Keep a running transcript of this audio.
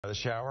The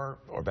shower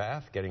or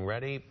bath, getting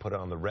ready, put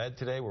on the red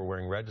today. We're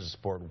wearing red to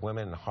support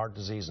women in heart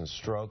disease and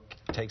stroke.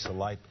 Takes a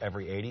life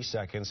every 80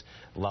 seconds.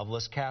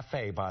 Loveless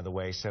Cafe, by the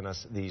way, sent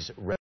us these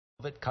Red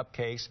Velvet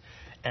Cupcakes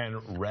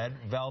and Red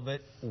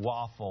Velvet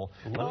Waffle.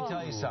 Let me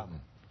tell you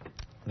something.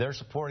 They're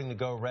supporting the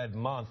Go Red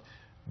month,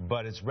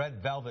 but it's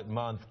Red Velvet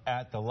month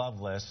at the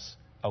Loveless,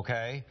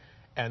 okay?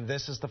 And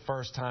this is the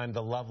first time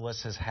the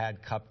Loveless has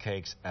had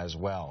cupcakes as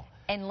well.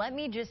 And let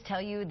me just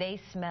tell you, they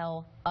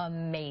smell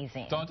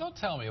amazing. Don't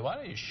tell me. Why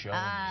don't you show me?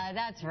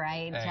 That's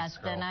right, Thanks,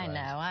 Justin. girlfriend.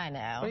 I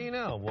know. What do you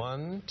know?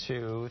 1,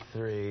 2,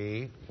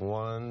 3.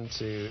 1,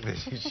 2.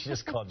 She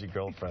just called you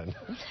girlfriend.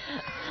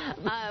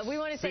 We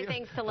want to say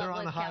thanks to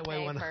Loveless Cafe. They're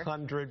on the Highway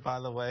 100, by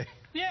the way.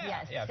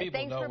 Yes. People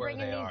Thanks know for where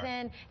bringing they these are.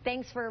 in.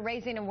 Thanks for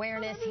raising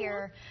awareness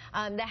here.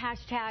 The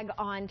hashtag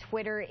on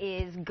Twitter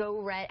is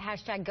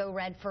hashtag Go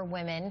Red for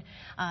Women.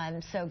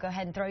 So go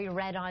ahead and throw your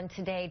red on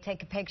today.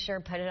 Take a picture,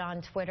 put it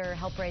on Twitter.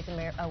 Help raise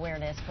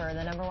awareness for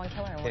the #1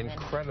 killer in women.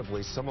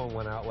 Incredibly, someone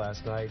went out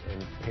last night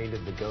and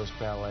painted the Ghost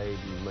Ballet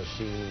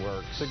Machine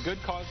Works. It's a good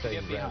cause to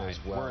get behind. As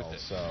well, Worth it.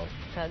 So.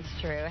 That's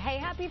true. Hey,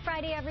 happy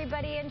Friday,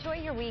 everybody. Enjoy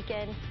your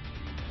weekend.